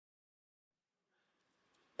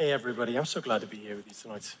Hey everybody, I'm so glad to be here with you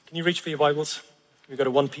tonight. Can you reach for your Bibles? Can we go to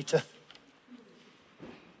 1 Peter?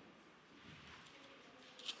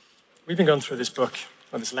 We've been going through this book,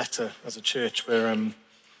 or this letter as a church, where I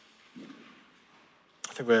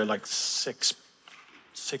think we're like six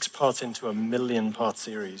parts into a 1,000,000-part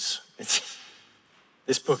series.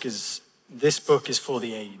 This book is for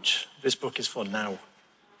the age. This book is for now.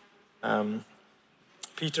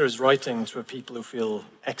 Peter is writing to a people who feel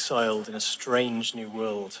exiled in a strange new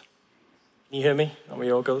world. Can you hear me? Are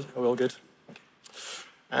we all good? Okay.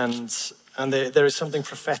 And there is something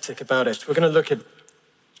prophetic about it. We're going to look at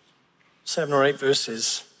 7 or 8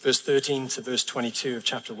 verses, verse 13 to verse 22 of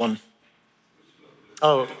chapter 1.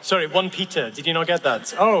 Oh, sorry, 1 Peter. Did you not get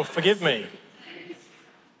that? Oh, forgive me.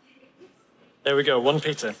 There we go, 1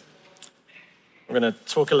 Peter. I'm going to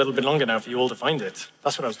talk a little bit longer now for you all to find it.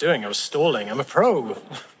 That's what I was doing. I was stalling. I'm a pro.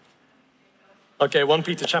 Okay, 1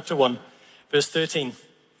 Peter chapter 1, verse 13.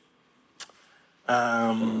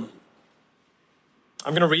 I'm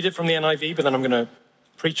going to read it from the NIV, but then I'm going to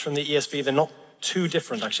preach from the ESV. They're not too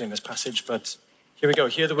different, actually, in this passage, but here we go.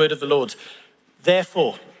 Hear the word of the Lord.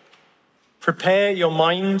 Therefore, prepare your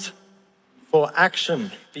mind for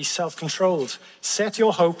action. Be self-controlled. Set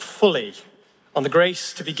your hope fully on the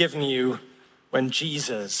grace to be given you when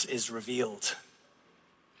Jesus is revealed.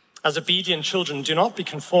 As obedient children, do not be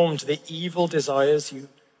conformed to the evil desires you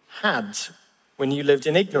had when you lived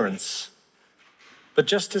in ignorance. But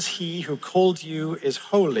just as he who called you is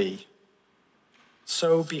holy,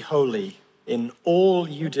 so be holy in all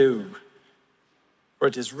you do. For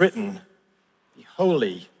it is written, be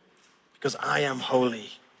holy, because I am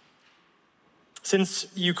holy. Since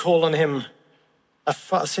you call him a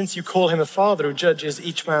father who judges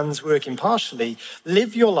each man's work impartially,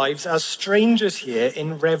 live your lives as strangers here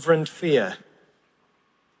in reverent fear.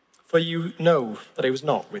 For you know that it was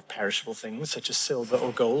not with perishable things such as silver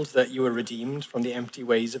or gold that you were redeemed from the empty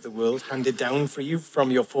ways of the world handed down for you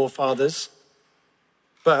from your forefathers,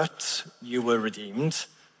 but you were redeemed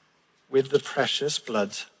with the precious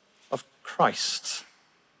blood of Christ,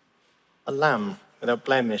 a lamb without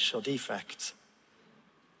blemish or defect.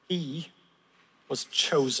 He was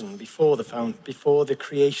chosen before the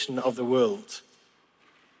creation of the world,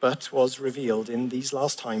 but was revealed in these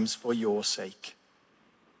last times for your sake.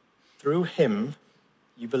 Through him,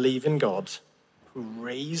 you believe in God, who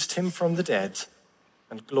raised him from the dead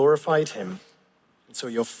and glorified him, and so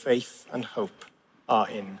your faith and hope are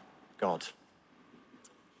in God.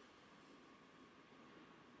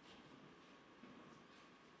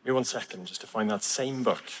 Give me 1 second just to find that same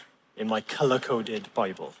book in my color-coded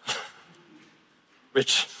Bible.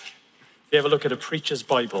 Which, if you ever look at a preacher's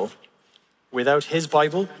Bible, without his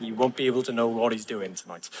Bible, you won't be able to know what he's doing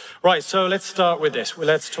tonight. Right, so let's start with this. Well,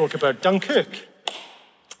 let's talk about Dunkirk.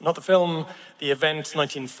 Not the film, the event,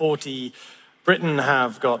 1940. Britain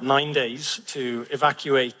have got 9 days to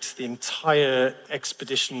evacuate the entire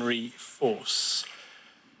expeditionary force.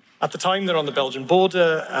 At the time, they're on the Belgian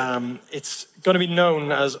border. It's going to be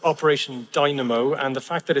known as Operation Dynamo, and the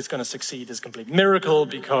fact that it's going to succeed is a complete miracle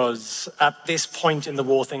because at this point in the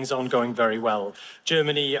war, things aren't going very well.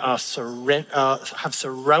 Germany have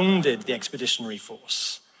surrounded the expeditionary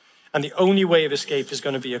force, and the only way of escape is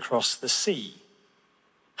going to be across the sea.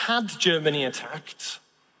 Had Germany attacked,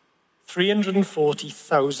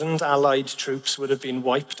 340,000 Allied troops would have been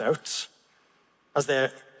wiped out. As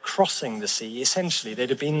they're crossing the sea, essentially, they'd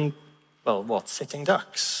have been, sitting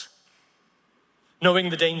ducks. Knowing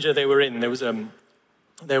the danger they were in, there was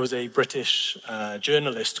a British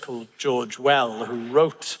journalist called George Well who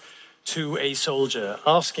wrote to a soldier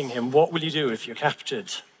asking him, what will you do if you're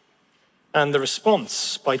captured? And the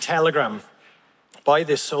response by telegram by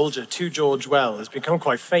this soldier to George Well has become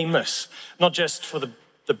quite famous, not just for the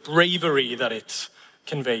bravery that it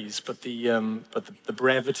conveys, but the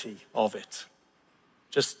brevity of it.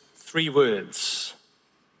 Just 3 words.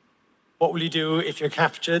 What will you do if you're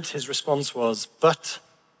captured? His response was, but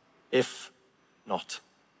if not.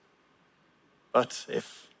 But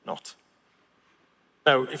if not.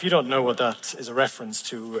 Now, if you don't know what that is a reference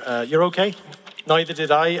to, you're okay. Neither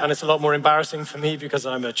did I, and it's a lot more embarrassing for me because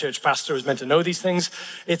I'm a church pastor who's meant to know these things.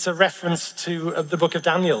 It's a reference to the book of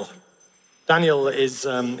Daniel. Daniel is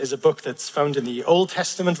a book that's found in the Old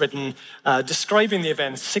Testament, written describing the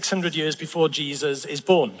events 600 years before Jesus is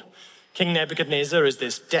born. King Nebuchadnezzar is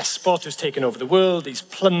this despot who's taken over the world. He's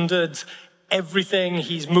plundered everything.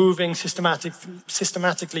 He's moving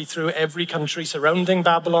systematically through every country surrounding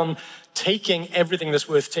Babylon, taking everything that's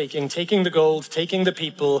worth taking the gold, taking the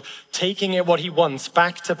people, taking what he wants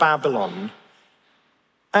back to Babylon.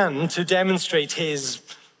 And to demonstrate his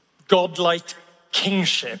godlike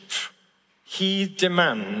kingship, he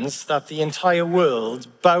demands that the entire world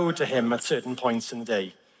bow to him at certain points in the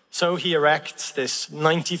day. So he erects this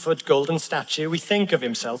 90-foot golden statue. We think of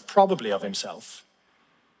himself, probably of himself.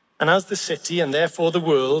 And as the city, and therefore the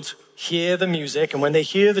world, hear the music, and when they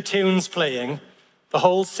hear the tunes playing, the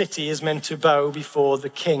whole city is meant to bow before the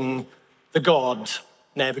king, the god,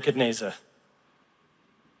 Nebuchadnezzar.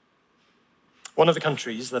 One of the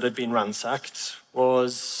countries that had been ransacked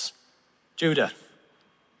was Judah.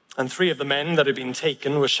 And 3 of the men that had been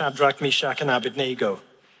taken were Shadrach, Meshach, and Abednego.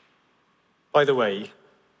 By the way,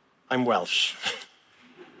 I'm Welsh.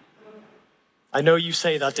 I know you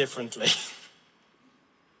say that differently.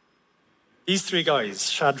 These 3 guys,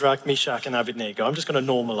 Shadrach, Meshach, and Abednego, I'm just going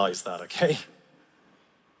to normalize that, okay?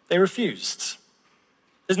 They refused.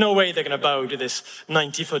 There's no way they're going to bow to this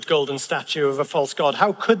 90-foot golden statue of a false god.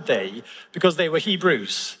 How could they? Because they were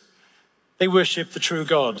Hebrews. They worshiped the true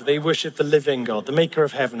God. They worshiped the living God, the maker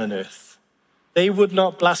of heaven and earth. They would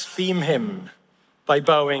not blaspheme him by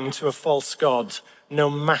bowing to a false god, no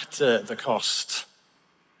matter the cost.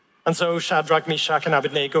 And so Shadrach, Meshach, and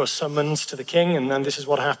Abednego are summoned to the king, and then this is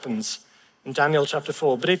what happens in Daniel chapter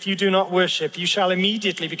 4. But if you do not worship, you shall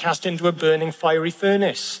immediately be cast into a burning fiery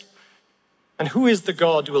furnace. And who is the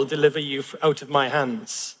God who will deliver you out of my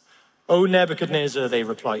hands? O Nebuchadnezzar, they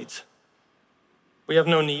replied, we have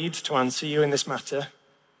no need to answer you in this matter.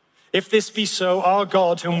 If this be so, our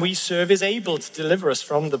God whom we serve is able to deliver us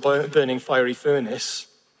from the burning fiery furnace,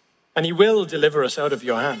 and he will deliver us out of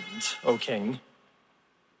your hand, O king.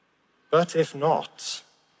 But if not,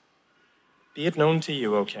 be it known to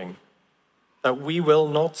you, O king, that we will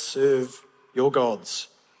not serve your gods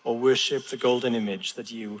or worship the golden image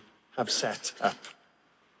that you have set up.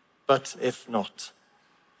 But if not.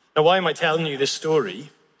 Now, why am I telling you this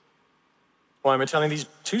story? Why am I telling these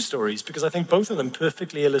 2 stories? Because I think both of them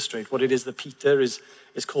perfectly illustrate what it is that Peter is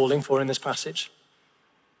calling for in this passage.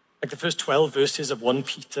 Like the first 12 verses of 1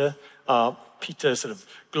 Peter are Peter sort of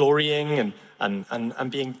glorying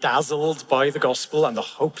and being dazzled by the gospel and the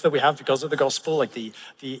hope that we have because of the gospel, like the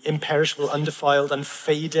imperishable, undefiled,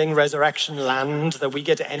 unfading resurrection land that we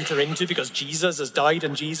get to enter into because Jesus has died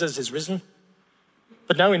and Jesus is risen.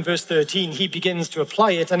 But now in verse 13, he begins to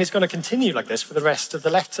apply it, and it's going to continue like this for the rest of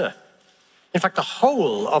the letter. In fact, the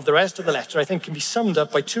whole of the rest of the letter, I think, can be summed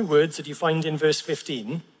up by 2 words that you find in verse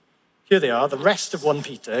 15. Here they are, the rest of 1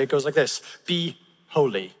 Peter. It goes like this: be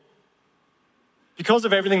holy. Because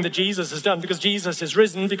of everything that Jesus has done, because Jesus is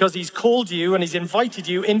risen, because he's called you and he's invited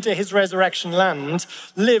you into his resurrection land,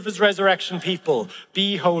 live as resurrection people.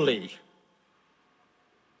 Be holy.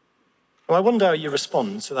 Well, I wonder how you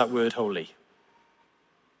respond to that word holy.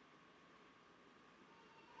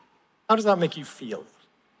 How does that make you feel?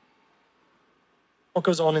 What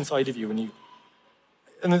goes on inside of you when you...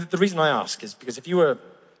 And the reason I ask is because if you were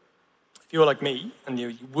like me and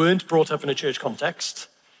you weren't brought up in a church context,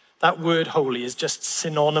 that word holy is just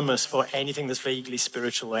synonymous for anything that's vaguely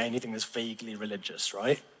spiritual or anything that's vaguely religious,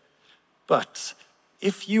 right? But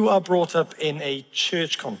if you are brought up in a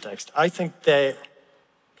church context, I think there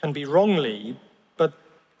can be wrongly, but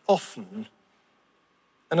often,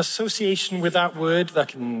 an association with that word that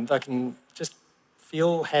can just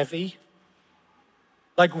feel heavy.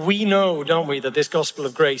 Like we know, don't we, that this gospel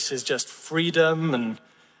of grace is just freedom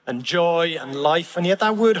and joy and life, and yet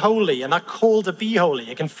that word holy and that call to be holy,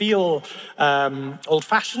 it can feel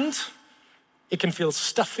old-fashioned, it can feel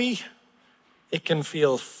stuffy, it can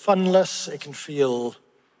feel funless, it can feel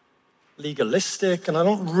legalistic, and I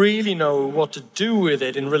don't really know what to do with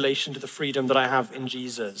it in relation to the freedom that I have in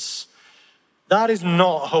Jesus. That is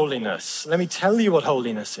not holiness. Let me tell you what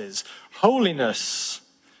holiness is. Holiness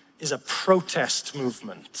is a protest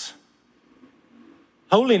movement.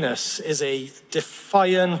 Holiness is a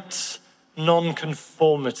defiant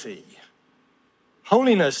nonconformity.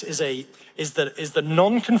 Holiness is the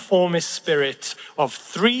nonconformist spirit of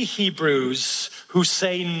 3 Hebrews who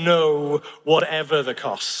say no, whatever the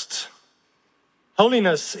cost.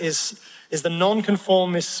 Holiness is the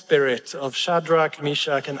nonconformist spirit of Shadrach,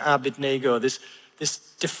 Meshach, and Abednego, this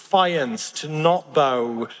defiance to not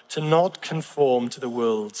bow, to not conform to the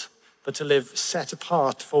world, but to live set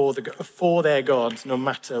apart for their God, no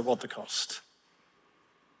matter what the cost.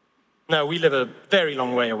 Now, we live a very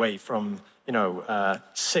long way away from, 600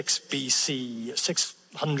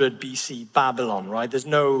 BC Babylon, right? There's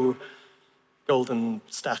no golden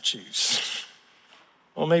statues.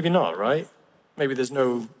 Or maybe not, right? Maybe there's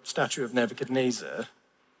no statue of Nebuchadnezzar.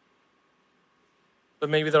 But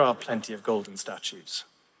maybe there are plenty of golden statues.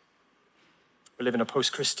 We live in a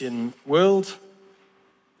post-Christian world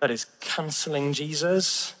that is cancelling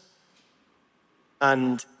Jesus,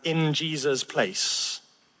 and in Jesus' place,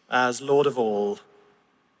 as Lord of all,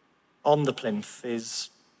 on the plinth is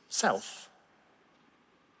self.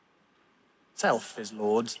 Self is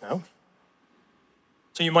Lord now.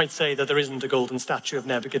 So you might say that there isn't a golden statue of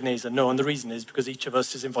Nebuchadnezzar. No, and the reason is because each of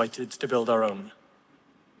us is invited to build our own.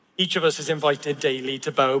 Each of us is invited daily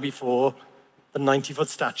to bow before the 90-foot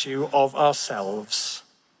statue of ourselves.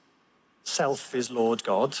 Self is Lord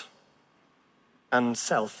God, and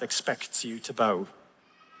self expects you to bow.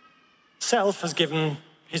 Self has given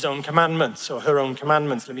his own commandments, or her own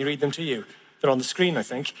commandments. Let me read them to you. They're on the screen, I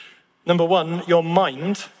think. Number 1, your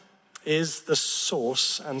mind is the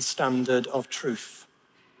source and standard of truth.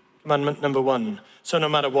 Commandment number 1. So no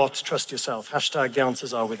matter what, trust yourself. Hashtag the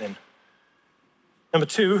answers are within. Number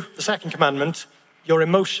 2, the second commandment, your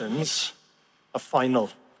emotions are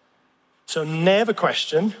final. So never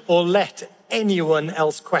question or let anyone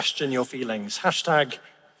else question your feelings. Hashtag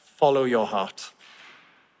follow your heart.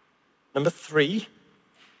 Number 3,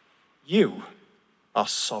 you are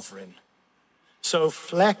sovereign. So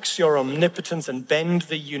flex your omnipotence and bend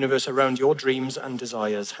the universe around your dreams and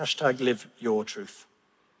desires. Hashtag live your truth.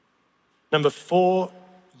 Number 4,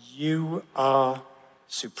 you are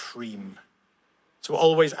supreme. So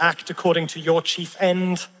always act according to your chief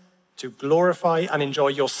end, to glorify and enjoy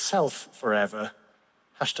yourself forever.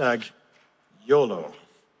 Hashtag YOLO.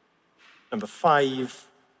 Number 5,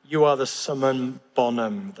 you are the summum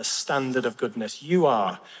bonum, the standard of goodness. You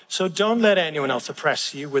are. So don't let anyone else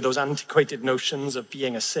oppress you with those antiquated notions of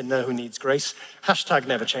being a sinner who needs grace. Hashtag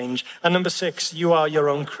never change. And number 6, you are your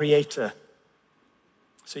own creator.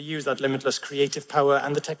 So use that limitless creative power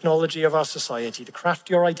and the technology of our society to craft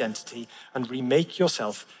your identity and remake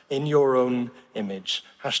yourself in your own image.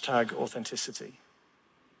 Hashtag authenticity.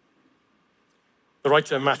 The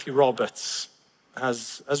writer Matthew Roberts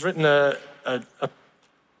has written a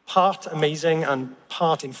part amazing and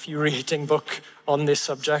part infuriating book on this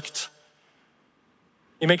subject.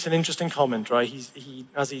 He makes an interesting comment, right?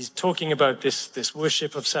 As he's talking about this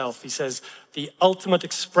worship of self, he says, the ultimate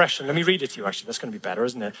expression, let me read it to you actually, that's going to be better,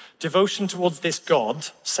 isn't it? Devotion towards this God,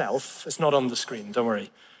 self, it's not on the screen, don't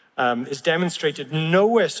worry, is demonstrated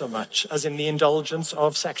nowhere so much as in the indulgence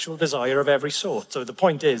of sexual desire of every sort. So the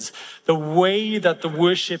point is, the way that the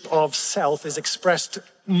worship of self is expressed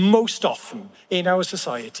most often in our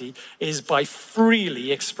society is by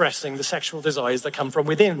freely expressing the sexual desires that come from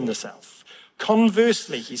within the self.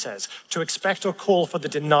 Conversely, he says, to expect or call for the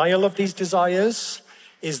denial of these desires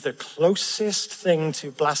is the closest thing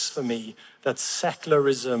to blasphemy that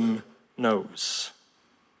secularism knows.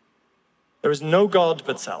 There is no God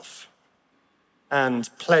but self, and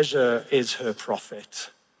pleasure is her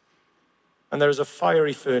profit. And there is a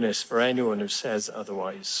fiery furnace for anyone who says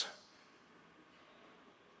otherwise.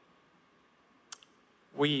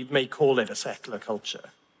 We may call it a secular culture,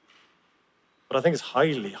 but I think it's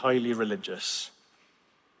highly, highly religious.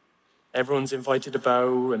 Everyone's invited to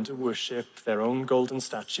bow and to worship their own golden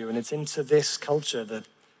statue, and it's into this culture that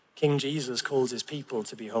King Jesus calls his people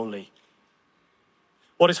to be holy.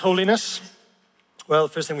 What is holiness? Well,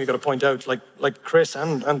 the first thing we've got to point out, like Chris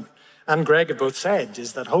and Greg have both said,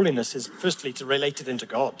 is that holiness is firstly to relate it into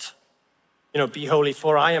God. You know, be holy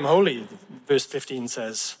for I am holy, verse 15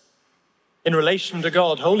 says. In relation to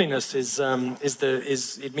God, holiness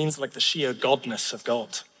it means like the sheer godness of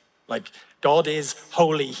God. Like God is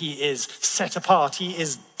holy, he is set apart, he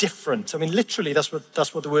is different. I mean, literally, that's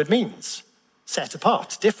what the word means. Set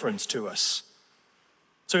apart, different to us.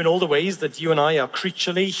 So in all the ways that you and I are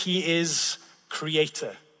creaturely, he is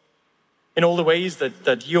creator. In all the ways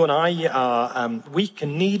that you and I are weak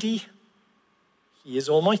and needy, he is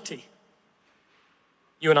almighty.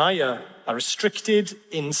 You and I are restricted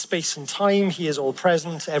in space and time. He is all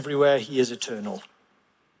present everywhere. He is eternal.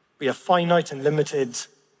 We are finite and limited.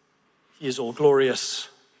 He is all glorious,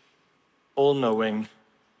 all knowing,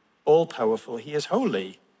 all powerful. He is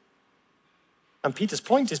holy. And Peter's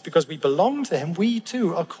point is because we belong to him, we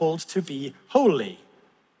too are called to be holy.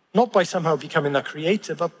 Not by somehow becoming that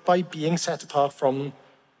creator, but by being set apart from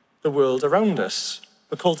the world around us.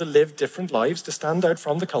 We're called to live different lives, to stand out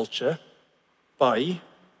from the culture by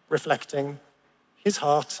reflecting his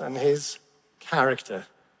heart and his character.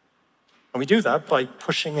 And we do that by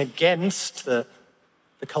pushing against the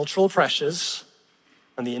cultural pressures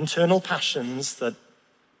and the internal passions that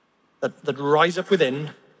rise up within,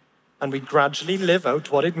 and we gradually live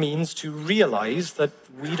out what it means to realize that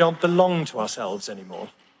we don't belong to ourselves anymore.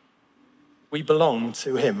 We belong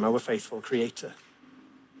to him, our faithful creator.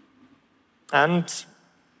 And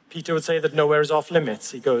Peter would say that nowhere is off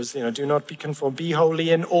limits. He goes, do not be conformed. Be holy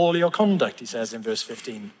in all your conduct, he says in verse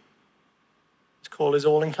 15. His call is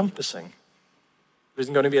all-encompassing. There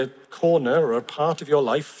isn't going to be a corner or a part of your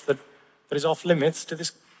life that is off limits to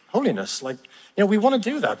this holiness. We want to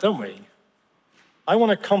do that, don't we? I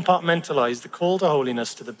want to compartmentalize the call to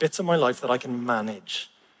holiness to the bits of my life that I can manage.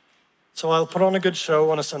 So I'll put on a good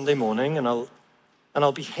show on a Sunday morning, and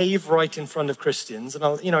I'll behave right in front of Christians, and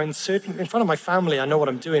in front of my family, I know what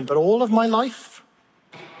I'm doing, but all of my life,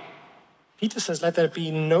 Peter says, let there be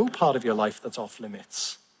no part of your life that's off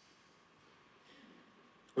limits.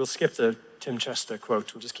 We'll skip the Tim Chester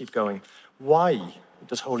quote. We'll just keep going. Why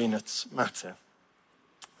does holiness matter?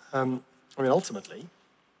 Ultimately,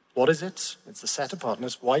 what is it? It's the set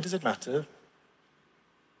apartness. Why does it matter?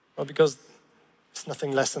 Well, because it's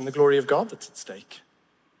nothing less than the glory of God that's at stake.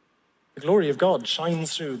 The glory of God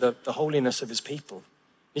shines through the holiness of his people.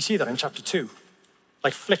 You see that in chapter 2.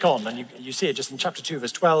 Flick on, and you see it just in chapter 2,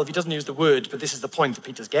 verse 12. He doesn't use the word, but this is the point that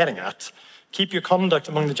Peter's getting at. Keep your conduct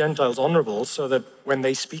among the Gentiles honorable, so that when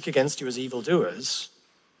they speak against you as evildoers,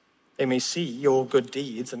 they may see your good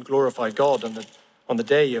deeds and glorify God on the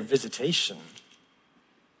day of visitation.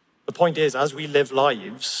 The point is, as we live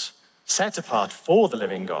lives set apart for the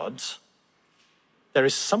living God, there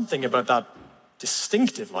is something about that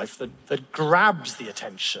distinctive life that grabs the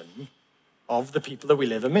attention of the people that we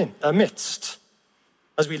live amidst.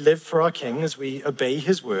 As we live for our King, as we obey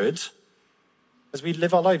his word, as we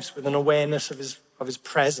live our lives with an awareness of his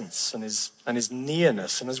presence and his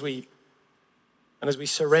nearness, and as we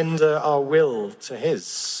surrender our will to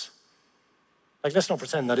his. Let's not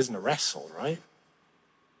pretend that isn't a wrestle, right?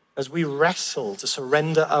 As we wrestle to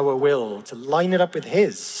surrender our will, to line it up with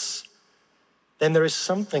his, then there is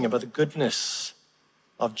something about the goodness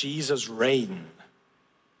of Jesus' reign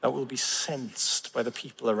that will be sensed by the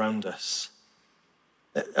people around us.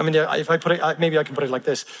 If I put it, maybe I can put it like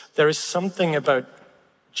this. There is something about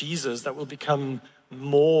Jesus that will become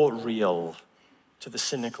more real to the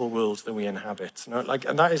cynical world that we inhabit.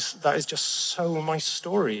 And that is just so my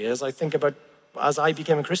story as I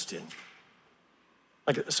became a Christian.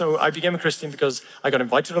 So I became a Christian because I got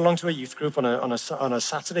invited along to a youth group on a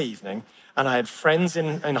Saturday evening, and I had friends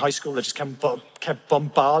in high school that just kept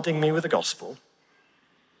bombarding me with the gospel.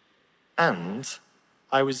 And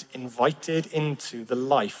I was invited into the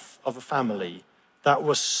life of a family that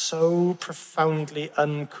was so profoundly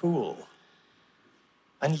uncool.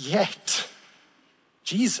 And yet,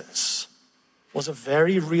 Jesus was a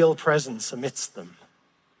very real presence amidst them.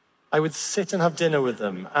 I would sit and have dinner with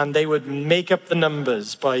them, and they would make up the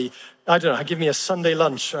numbers by, give me a Sunday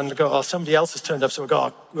lunch, and go, somebody else has turned up,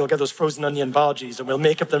 so we'll get those frozen onion bhajis, and we'll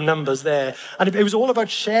make up the numbers there. And it was all about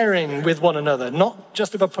sharing with one another, not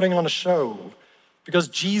just about putting on a show, because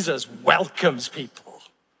Jesus welcomes people.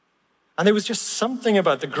 And there was just something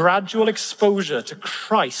about the gradual exposure to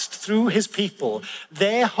Christ through his people,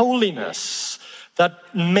 their holiness,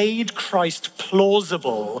 that made Christ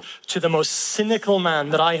plausible to the most cynical man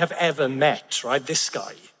that I have ever met, right? This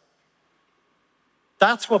guy.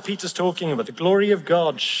 That's what Peter's talking about. The glory of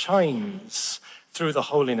God shines through the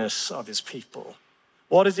holiness of his people.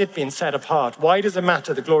 What is it being set apart? Why does it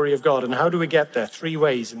matter, the glory of God? And how do we get there? 3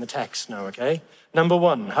 ways in the text now, okay? Number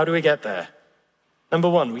 1, how do we get there? Number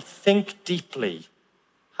 1, we think deeply.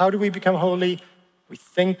 How do we become holy? We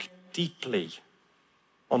think deeply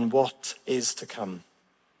on what is to come.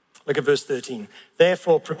 Look at verse 13.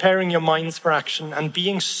 Therefore, preparing your minds for action and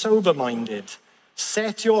being sober-minded,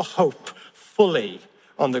 set your hope fully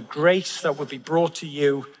on the grace that will be brought to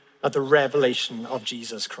you at the revelation of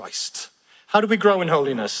Jesus Christ. How do we grow in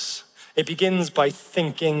holiness? It begins by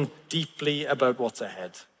thinking deeply about what's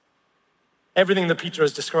ahead. Everything that Peter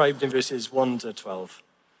has described in verses 1 to 12.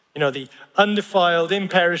 The undefiled,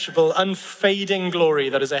 imperishable, unfading glory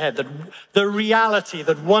that is ahead. The reality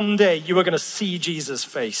that one day you are going to see Jesus'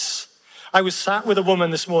 face. I was sat with a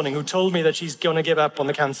woman this morning who told me that she's going to give up on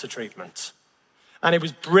the cancer treatment. And it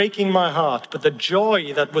was breaking my heart, but the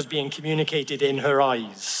joy that was being communicated in her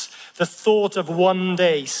eyes, the thought of one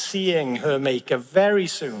day seeing her Maker very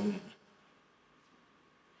soon.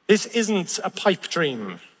 This isn't a pipe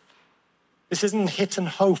dream. This isn't hit and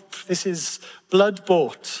hope. This is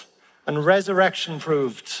blood-bought and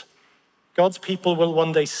resurrection-proved. God's people will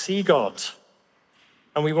one day see God,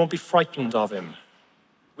 and we won't be frightened of him.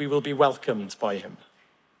 We will be welcomed by him.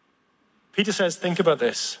 Peter says, think about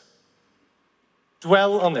this.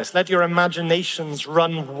 Dwell on this. Let your imaginations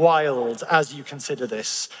run wild as you consider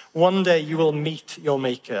this. One day you will meet your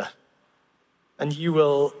Maker, and you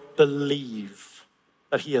will believe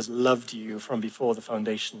that he has loved you from before the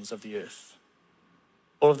foundations of the earth.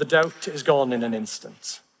 All of the doubt is gone in an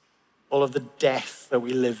instant. All of the death that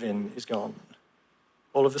we live in is gone.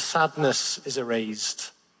 All of the sadness is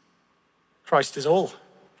erased. Christ is all.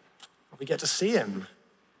 We get to see him.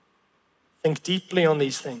 Think deeply on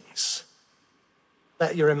these things.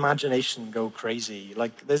 Let your imagination go crazy.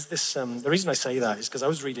 Like there's this, the reason I say that is because I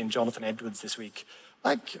was reading Jonathan Edwards this week.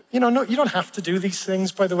 Like, no, you don't have to do these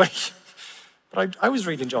things, by the way. But I was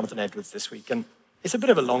reading Jonathan Edwards this week, and it's a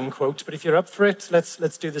bit of a long quote, but if you're up for it,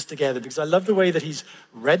 let's do this together, because I love the way that he's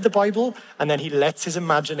read the Bible and then he lets his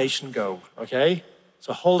imagination go, okay?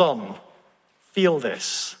 So hold on, feel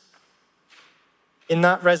this. In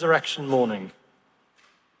that resurrection morning,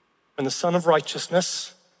 when the Son of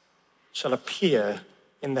Righteousness shall appear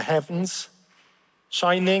in the heavens,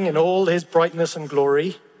 shining in all his brightness and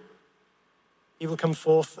glory, he will come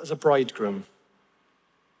forth as a bridegroom.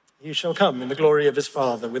 He shall come in the glory of his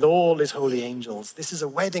Father with all his holy angels. This is a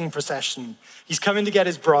wedding procession. He's coming to get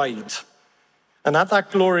his bride. And at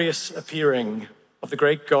that glorious appearing of the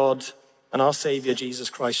great God and our Savior, Jesus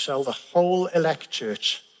Christ, shall the whole elect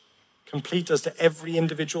church, complete as to every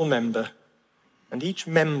individual member, and each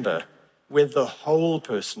member with the whole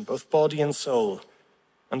person, both body and soul,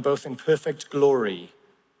 and both in perfect glory,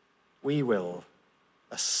 we will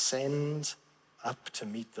ascend up to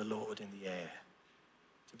meet the Lord in the air,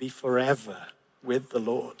 to be forever with the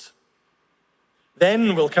Lord.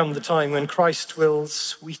 Then will come the time when Christ will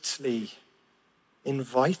sweetly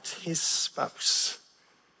invite his spouse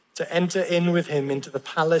to enter in with him into the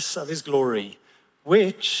palace of his glory,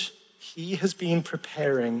 which he has been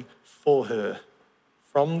preparing for her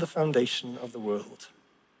from the foundation of the world,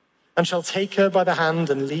 and shall take her by the hand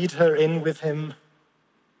and lead her in with him.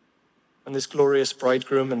 And this glorious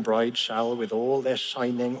bridegroom and bride shall, with all their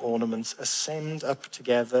shining ornaments, ascend up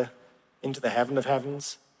together into the heaven of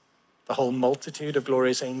heavens, the whole multitude of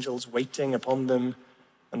glorious angels waiting upon them,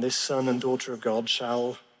 and this son and daughter of God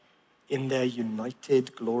shall, in their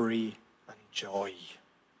united glory and joy,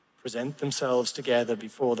 present themselves together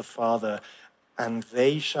before the Father, and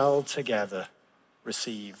they shall together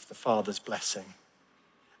receive the Father's blessing,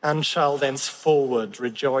 and shall thenceforward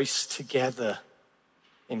rejoice together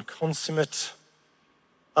in consummate,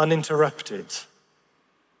 uninterrupted,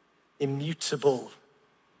 immutable,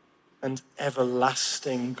 and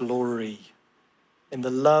everlasting glory in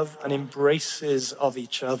the love and embraces of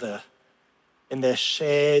each other, in their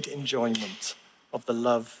shared enjoyment of the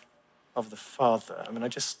love of the Father.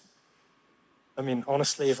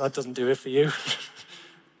 Honestly, if that doesn't do it for you,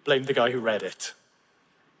 blame the guy who read it.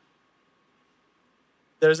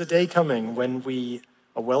 There is a day coming when we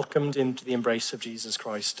are welcomed into the embrace of Jesus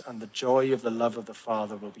Christ, and the joy of the love of the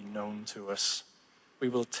Father will be known to us. We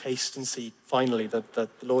will taste and see finally that the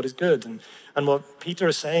Lord is good. And what Peter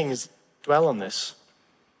is saying is, dwell on this.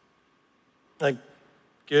 Like,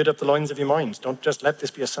 gird up the loins of your minds. Don't just let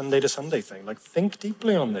this be a Sunday to Sunday thing. Like, think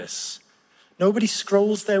deeply on this. Nobody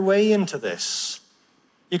scrolls their way into this.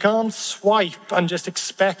 You can't swipe and just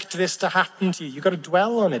expect this to happen to you. You've got to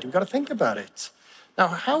dwell on it. You've got to think about it. Now,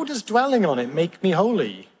 how does dwelling on it make me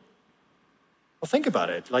holy? Well, think about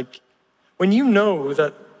it. Like, when you know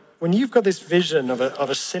that, when you've got this vision of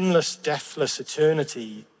a sinless, deathless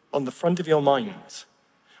eternity on the front of your mind,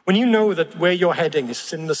 when you know that where you're heading is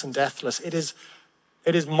sinless and deathless, it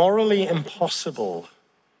is morally impossible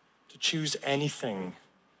to choose anything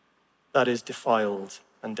that is defiled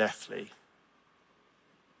and deathly.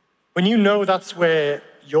 When you know that's where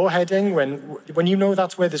you're heading, when you know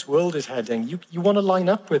that's where this world is heading, you want to line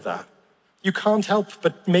up with that. You can't help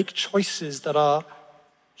but make choices that are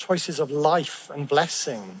choices of life and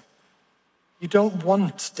blessing. You don't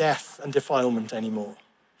want death and defilement anymore.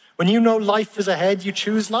 When you know life is ahead, you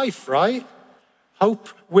choose life, right? Hope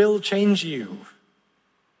will change you.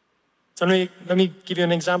 So let me give you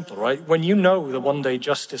an example, right? When you know that one day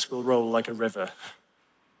justice will roll like a river,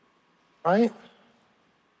 right?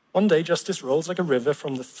 One day justice rolls like a river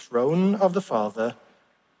from the throne of the Father,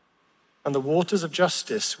 and the waters of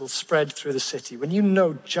justice will spread through the city. When you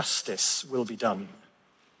know justice will be done,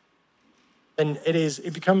 then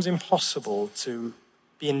it becomes impossible to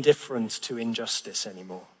be indifferent to injustice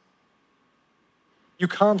anymore. You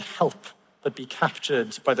can't help but be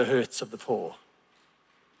captured by the hurts of the poor.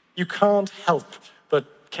 You can't help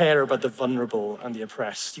but care about the vulnerable and the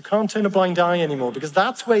oppressed. You can't turn a blind eye anymore, because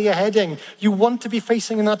that's where you're heading. You want to be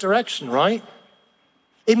facing in that direction, right?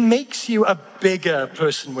 It makes you a bigger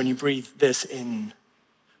person when you breathe this in.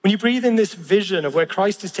 When you breathe in this vision of where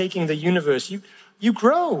Christ is taking the universe, you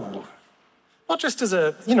grow. Not just as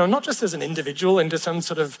an individual into some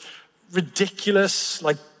sort of ridiculous,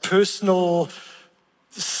 like, personal,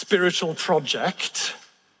 spiritual project.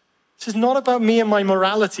 This is not about me and my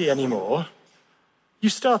morality anymore. You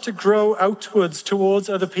start to grow outwards towards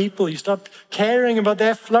other people. You start caring about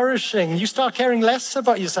their flourishing. You start caring less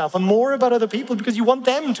about yourself and more about other people because you want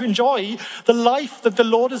them to enjoy the life that the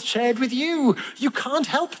Lord has shared with you. You can't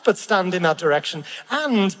help but stand in that direction.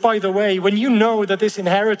 And by the way, when you know that this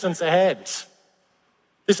inheritance ahead,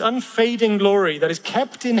 this unfading glory that is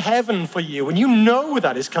kept in heaven for you, when you know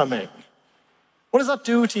that is coming, what does that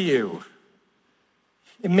do to you?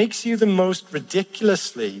 It makes you the most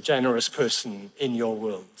ridiculously generous person in your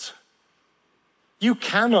world. You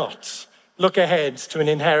cannot look ahead to an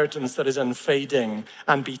inheritance that is unfading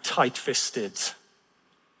and be tight-fisted.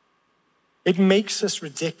 It makes us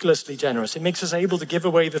ridiculously generous. It makes us able to give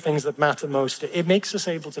away the things that matter most. It makes us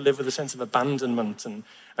able to live with a sense of abandonment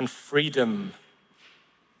and freedom.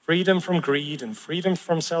 Freedom from greed and freedom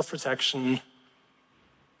from self-protection.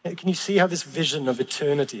 Can you see how this vision of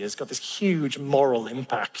eternity has got this huge moral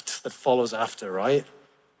impact that follows after, right?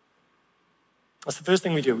 That's the first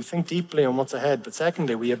thing we do. We think deeply on what's ahead. But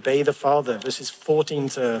secondly, we obey the Father. Verses 14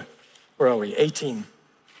 to, 18.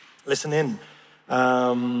 Listen in.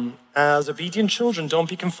 As obedient children, don't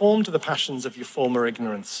be conformed to the passions of your former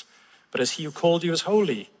ignorance. But as he who called you is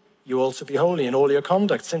holy, you also be holy in all your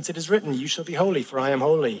conduct, since it is written, you shall be holy, for I am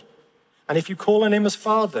holy. And if you call on him as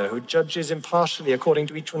Father, who judges impartially according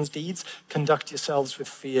to each one's deeds, conduct yourselves with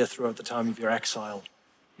fear throughout the time of your exile,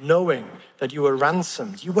 knowing that you were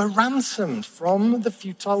ransomed. You were ransomed from the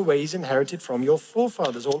futile ways inherited from your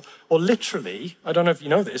forefathers. Or literally, I don't know if you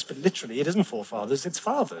know this, but literally it isn't forefathers, it's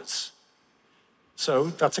fathers. So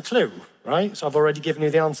that's a clue, right? So I've already given you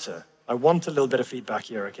the answer. I want a little bit of feedback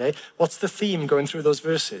here, okay? What's the theme going through those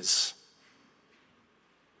verses?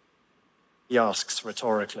 He asks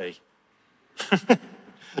rhetorically.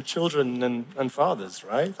 Children and fathers,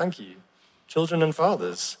 right? Thank you. Children and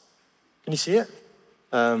fathers. Can you see it?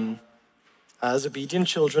 As obedient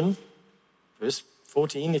children, verse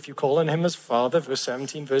 14, if you call on him as Father, verse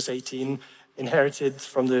 17, verse 18, inherited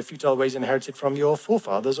from the futile ways inherited from your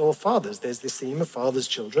forefathers or fathers. There's this theme of fathers,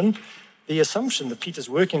 children. The assumption that Peter's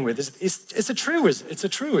working with is a truism. It's a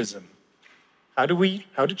truism. How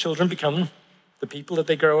do children become the people that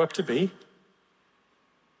they grow up to be?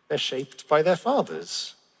 They're shaped by their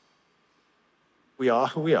fathers. We are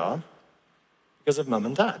who we are because of mum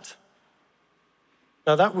and dad.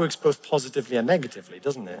 Now that works both positively and negatively,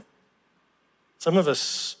 doesn't it? Some of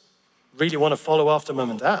us really want to follow after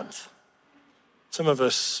mum and dad. Some of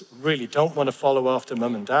us really don't want to follow after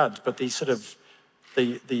mum and dad, but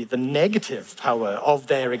the negative power of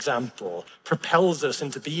their example propels us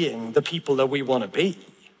into being the people that we want to be.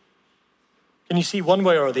 Can you see one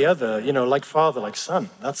way or the other, like father, like son?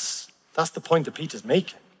 That's the point that Peter's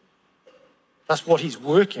making. That's what he's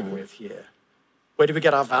working with here. Where do we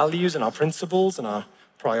get our values and our principles and our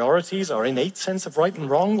priorities, our innate sense of right and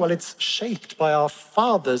wrong? Well, it's shaped by our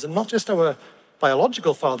fathers, and not just our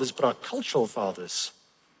biological fathers, but our cultural fathers.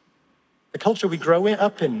 The culture we grow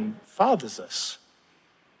up in fathers us.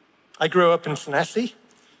 I grew up in Llanelli,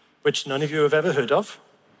 which none of you have ever heard of.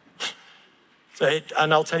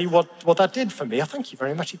 And I'll tell you what that did for me. Oh, thank you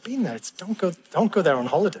very much. You've been there. Don't go there on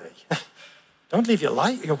holiday. Don't leave your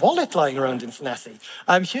wallet lying around in Llanelli.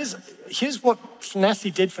 Here's what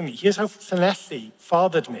Llanelli did for me. Here's how Llanelli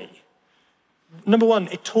fathered me. Number one,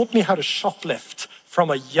 it taught me how to shoplift from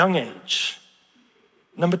a young age.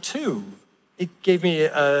 Number two, it gave me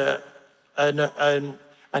an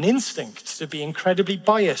instinct to be incredibly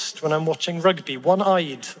biased when I'm watching rugby.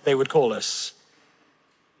 One-eyed, they would call us.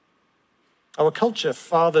 Our culture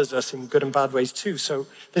fathers us in good and bad ways too, so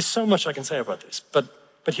there's so much I can say about this. But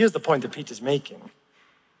here's the point that Peter's making.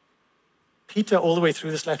 Peter, all the way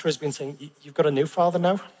through this letter, has been saying, you've got a new father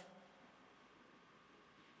now.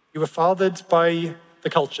 You were fathered by the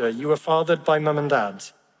culture. You were fathered by mum and dad.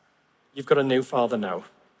 You've got a new father now.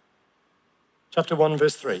 Chapter 1,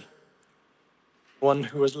 verse 3. One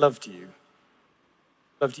who has loved you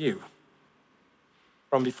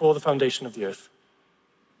from before the foundation of the earth.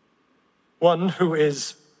 One who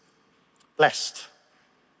is blessed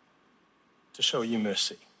to show you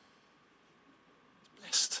mercy.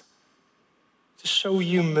 Blessed to show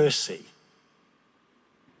you mercy.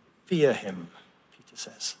 Fear him, Peter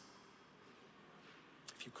says.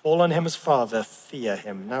 If you call on him as Father, fear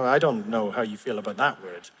him. Now, I don't know how you feel about that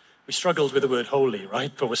word. We struggled with the word holy,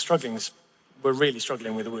 right? But we're really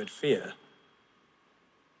struggling with the word fear.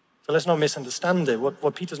 So let's not misunderstand it.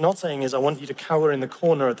 What Peter's not saying is, I want you to cower in the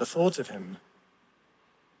corner at the thought of him.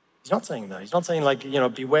 He's not saying that. He's not saying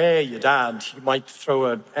beware your dad, he might throw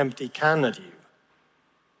an empty can at you.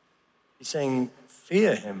 He's saying,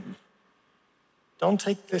 fear him. Don't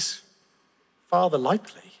take this father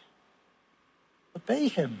lightly. Obey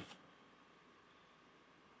him.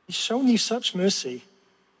 He's shown you such mercy,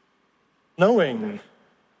 knowing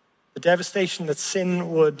the devastation that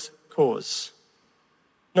sin would cause,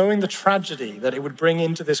 knowing the tragedy that it would bring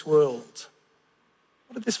into this world.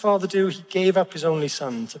 What did this Father do? He gave up his only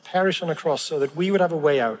Son to perish on a cross so that we would have a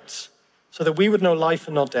way out, so that we would know life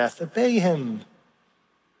and not death. Obey him.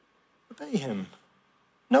 Obey him.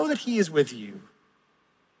 Know that he is with you.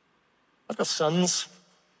 I've got sons.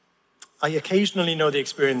 I occasionally know the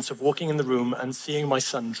experience of walking in the room and seeing my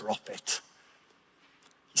son drop it.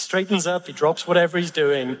 He straightens up, he drops whatever he's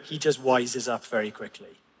doing, he just wises up very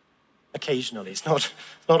quickly. Occasionally, it's not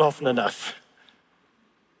often enough.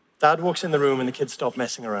 Dad walks in the room and the kids stop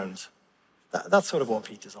messing around. That's sort of what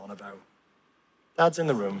Peter's on about. Dad's in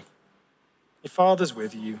the room. Your Father's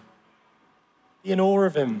with you. Be in awe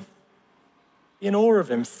of him. Be in awe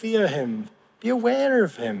of him. Fear him. Be aware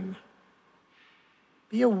of him.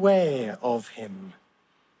 Be aware of him.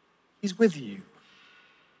 He's with you.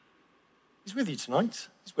 He's with you tonight.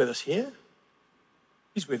 He's with us here.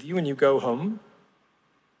 He's with you when you go home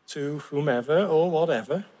to whomever or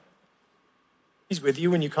whatever. He's with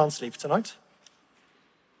you when you can't sleep tonight.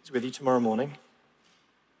 He's with you tomorrow morning.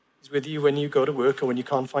 He's with you when you go to work or when you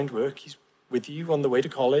can't find work. He's with you on the way to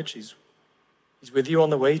college. He's with you on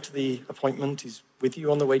the way to the appointment. He's with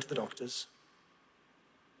you on the way to the doctors.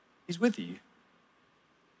 He's with you.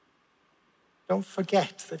 Don't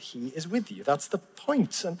forget that he is with you. That's the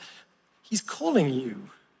point. And he's calling you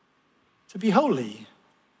to be holy,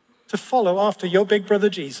 to follow after your big brother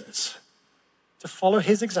Jesus, to follow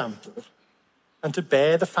his example, and to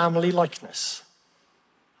bear the family likeness.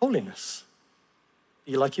 Holiness.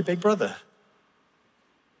 Be like your big brother.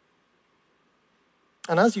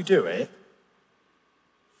 And as you do it,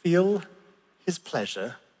 feel his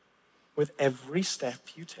pleasure with every step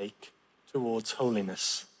you take towards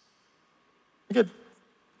holiness. Look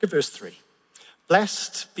at verse 3.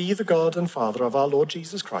 Blessed be the God and Father of our Lord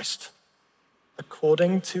Jesus Christ.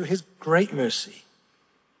 According to his great mercy,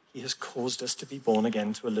 he has caused us to be born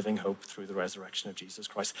again to a living hope through the resurrection of Jesus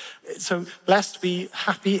Christ. So blessed be,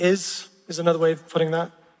 happy is another way of putting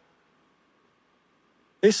that.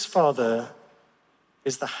 This Father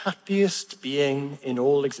is the happiest being in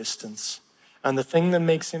all existence. And the thing that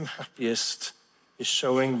makes him happiest is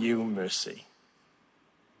showing you mercy.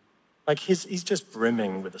 Like he's just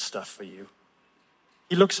brimming with the stuff for you.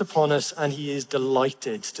 He looks upon us and he is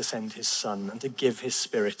delighted to send his Son and to give his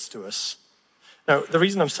Spirit to us. Now, the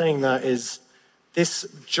reason I'm saying that is this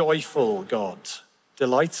joyful God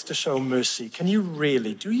delights to show mercy. Do you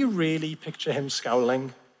really picture him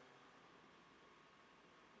scowling?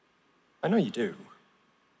 I know you do.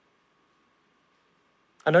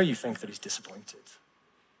 I know you think that he's disappointed.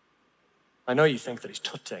 I know you think that he's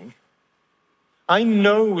tutting. I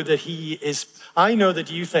know that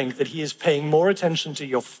you think that he is paying more attention to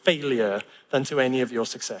your failure than to any of your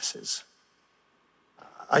successes.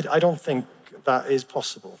 I don't think that is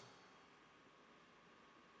possible.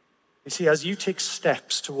 You see, as you take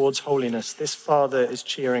steps towards holiness, this Father is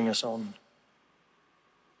cheering us on.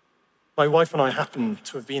 My wife and I happen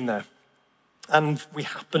to have been there, and we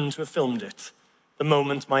happen to have filmed it the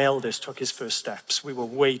moment my eldest took his first steps. We were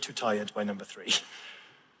way too tired by number 3.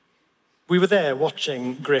 We were there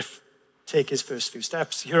watching Griff take his first few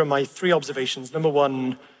steps. Here are my 3 observations. Number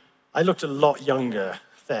 1, I looked a lot younger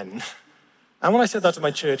then. And when I said that to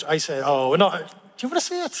my church, I said, do you want to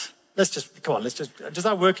see it? Does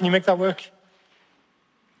that work? Can you make that work?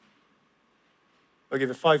 I'll give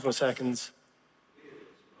it 5 more seconds.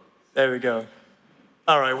 There we go.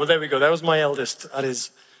 All right, well, there we go. That was my eldest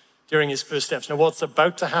during his first steps. Now, what's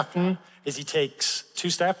about to happen is he takes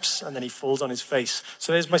 2 steps and then he falls on his face.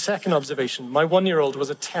 So there's my second observation. My 1-year-old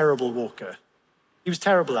was a terrible walker. He was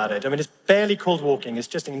terrible at it. I mean, it's barely called walking. It's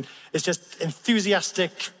just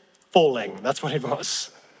enthusiastic falling. That's what it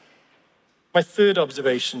was. My third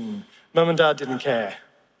observation, Mum and Dad didn't care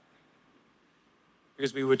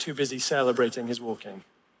because we were too busy celebrating his walking.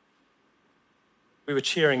 We were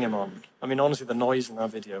cheering him on. I mean, honestly, the noise in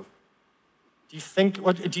that video. Do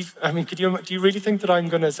you really think that I'm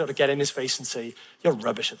going to sort of get in his face and say, you're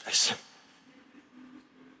rubbish at this?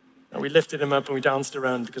 And we lifted him up and we danced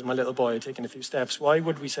around because my little boy had taken a few steps. Why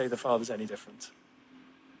would we say the Father's any different?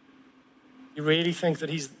 You really think that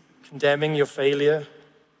he's condemning your failure?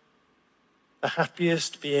 The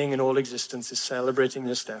happiest being in all existence is celebrating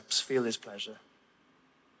your steps. Feel his pleasure.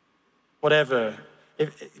 Whatever.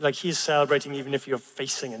 He is celebrating even if you're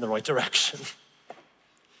facing in the right direction.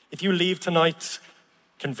 If you leave tonight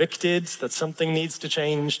convicted that something needs to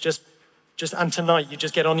change, and tonight you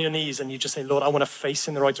just get on your knees and you just say, Lord, I want to face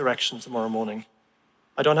in the right direction tomorrow morning.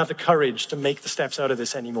 I don't have the courage to make the steps out of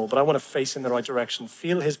this anymore, but I want to face in the right direction,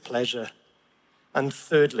 feel his pleasure. And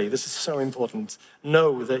thirdly, this is so important,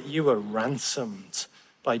 know that you are ransomed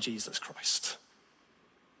by Jesus Christ.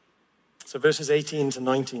 So verses 18 to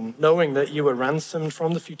 19, knowing that you were ransomed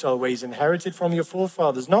from the futile ways inherited from your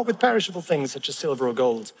forefathers, not with perishable things such as silver or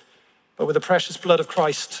gold, but with the precious blood of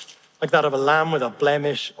Christ, like that of a lamb without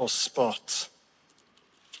blemish or spot.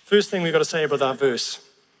 First thing we've got to say about that verse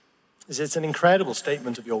is it's an incredible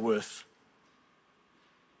statement of your worth.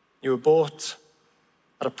 You were bought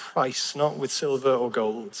at a price, not with silver or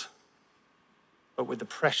gold, but with the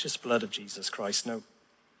precious blood of Jesus Christ. Now, do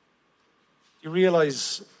you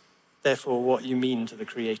realize, therefore, what you mean to the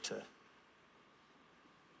Creator?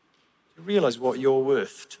 Do you realize what you're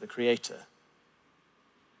worth to the Creator?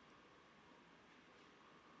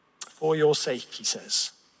 For your sake, he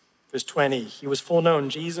says. Verse 20, he was foreknown,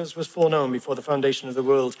 Jesus was foreknown before the foundation of the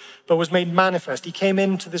world, but was made manifest. He came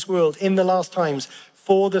into this world in the last times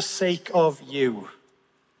for the sake of you.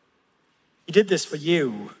 He did this for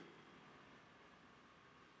you.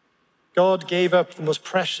 God gave up the most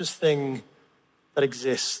precious thing that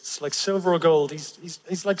exists, like silver or gold.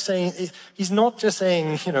 He's like saying, he's not just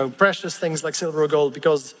saying, precious things like silver or gold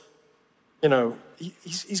because,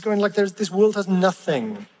 he's going like this world has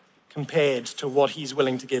nothing compared to what he's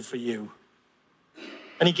willing to give for you.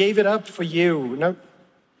 And he gave it up for you. Now,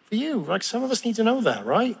 for you, like some of us need to know that,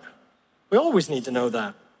 right? We always need to know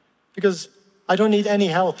that because I don't need any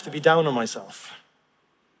help to be down on myself.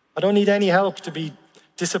 I don't need any help to be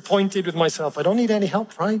disappointed with myself. I don't need any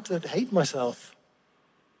help, right, to hate myself.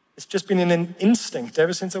 It's just been an instinct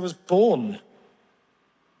ever since I was born.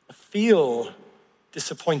 I feel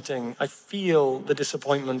disappointing. I feel the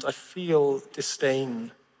disappointment. I feel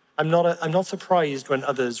disdain. I'm not surprised when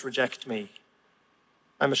others reject me.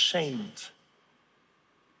 I'm ashamed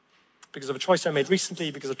because of a choice I made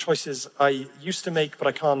recently, because of choices I used to make but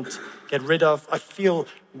I can't get rid of. I feel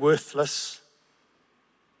worthless.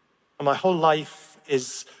 And my whole life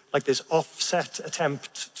is like this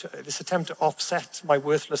attempt to offset my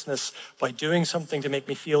worthlessness by doing something to make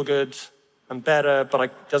me feel good and better, but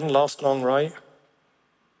it doesn't last long, right?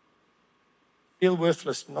 Feel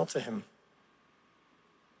worthless, not to him.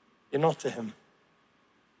 You're not to him.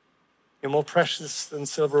 You're more precious than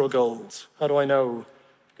silver or gold. How do I know?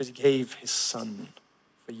 Because he gave his son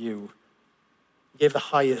for you. He gave the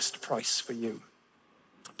highest price for you.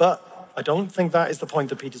 But I don't think that is the point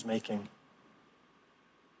that Peter's making.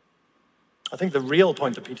 I think the real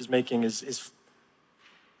point that Peter's making has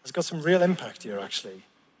got some real impact here, actually.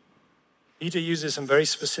 Peter uses some very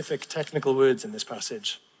specific technical words in this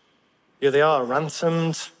passage. Here they are,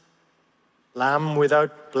 ransomed, lamb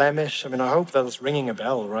without blemish. I mean, I hope that's ringing a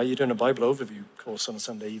bell, right? You're doing a Bible overview course on a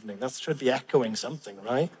Sunday evening. That should be echoing something,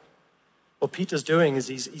 right? What Peter's doing is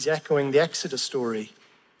he's echoing the Exodus story.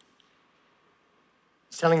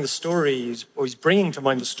 He's telling the story, or he's bringing to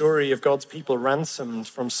mind the story of God's people ransomed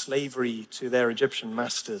from slavery to their Egyptian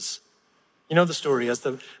masters. You know the story, as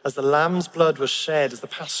the lamb's blood was shed, as the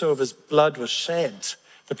Passover's blood was shed,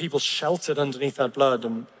 the people sheltered underneath that blood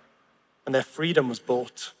and their freedom was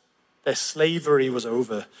bought. Their slavery was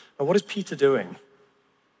over. And what is Peter doing?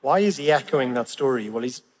 Why is he echoing that story? Well,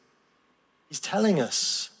 he's telling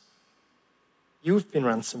us, you've been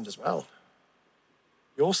ransomed as well.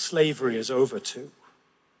 Your slavery is over too.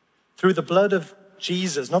 Through the blood of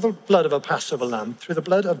Jesus, not the blood of a Passover lamb, through the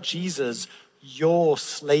blood of Jesus, your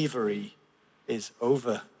slavery is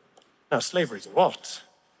over. Now, slavery to what?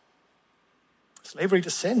 Slavery to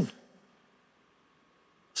sin.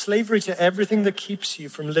 Slavery to everything that keeps you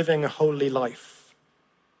from living a holy life.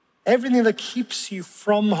 Everything that keeps you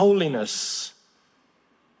from holiness,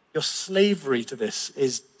 your slavery to this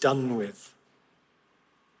is done with.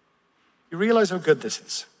 You realize how good this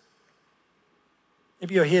is?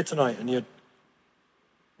 Maybe you're here tonight and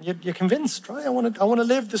you're convinced, right? I want to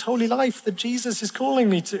live this holy life that Jesus is calling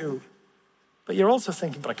me to. But you're also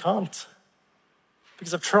thinking, but I can't.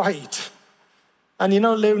 Because I've tried. And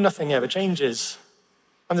Lou, nothing ever changes.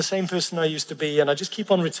 I'm the same person I used to be, and I just keep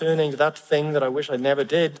on returning to that thing that I wish I never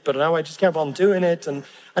did, but now I just keep on doing it, and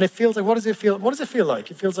it feels like, what does it feel like?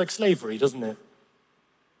 It feels like slavery, doesn't it?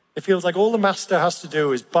 It feels like all the master has to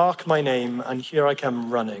do is bark my name, and here I come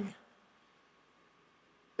running.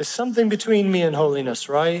 There's something between me and holiness,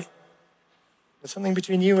 right? There's something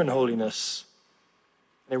between you and holiness.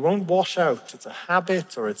 And it won't wash out. It's a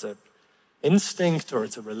habit, or it's an instinct, or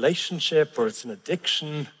it's a relationship, or it's an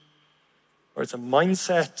addiction, or it's a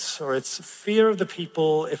mindset, or it's fear of the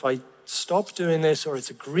people if I stop doing this, or it's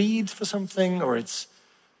a greed for something, or it's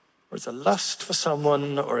or it's a lust for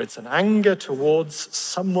someone, or it's an anger towards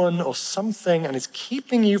someone or something, and it's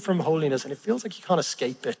keeping you from holiness, and it feels like you can't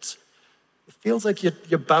escape it. It feels like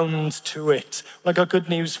you're bound to it. Well, I got good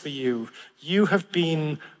news for you. You have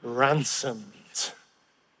been ransomed.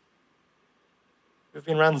 You've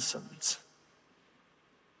been ransomed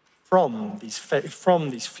from these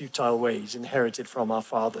futile ways inherited from our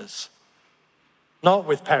fathers. Not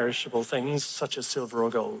with perishable things such as silver or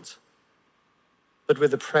gold, but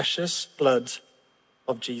with the precious blood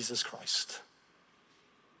of Jesus Christ.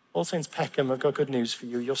 All Saints Peckham, I've got good news for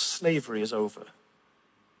you. Your slavery is over.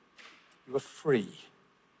 You are free.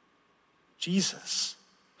 Jesus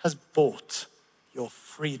has bought your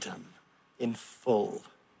freedom in full,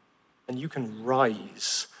 and you can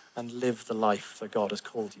rise and live the life that God has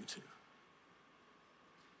called you to.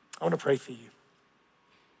 I want to pray for you.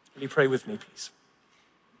 Will you pray with me, please?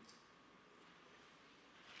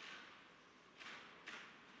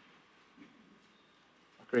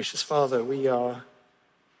 Gracious Father, we are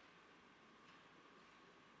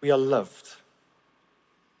loved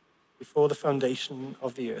before the foundation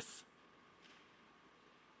of the earth.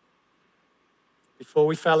 Before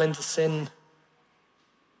we fell into sin,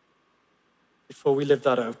 before we lived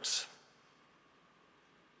that out,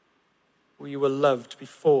 we were loved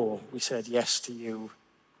before we said yes to you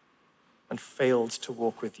and failed to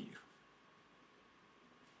walk with you.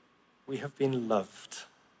 We have been loved.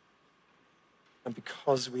 And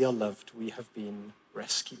because we are loved, we have been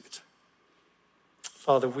rescued.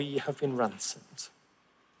 Father, we have been ransomed.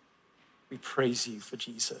 We praise you for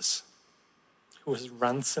Jesus, who has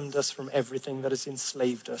ransomed us from everything that has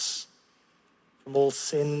enslaved us, from all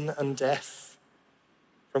sin and death,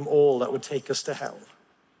 from all that would take us to hell.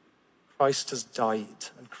 Christ has died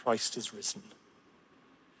and Christ is risen.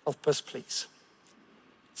 Help us, please,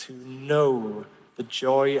 to know the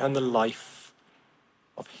joy and the life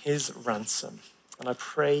of his ransom. And I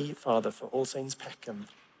pray, Father, for All Saints Peckham,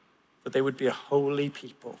 that they would be a holy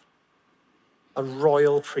people, a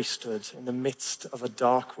royal priesthood in the midst of a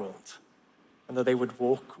dark world, and that they would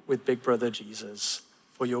walk with Big Brother Jesus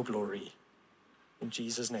for your glory. In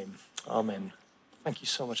Jesus' name, amen. Thank you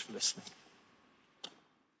so much for listening.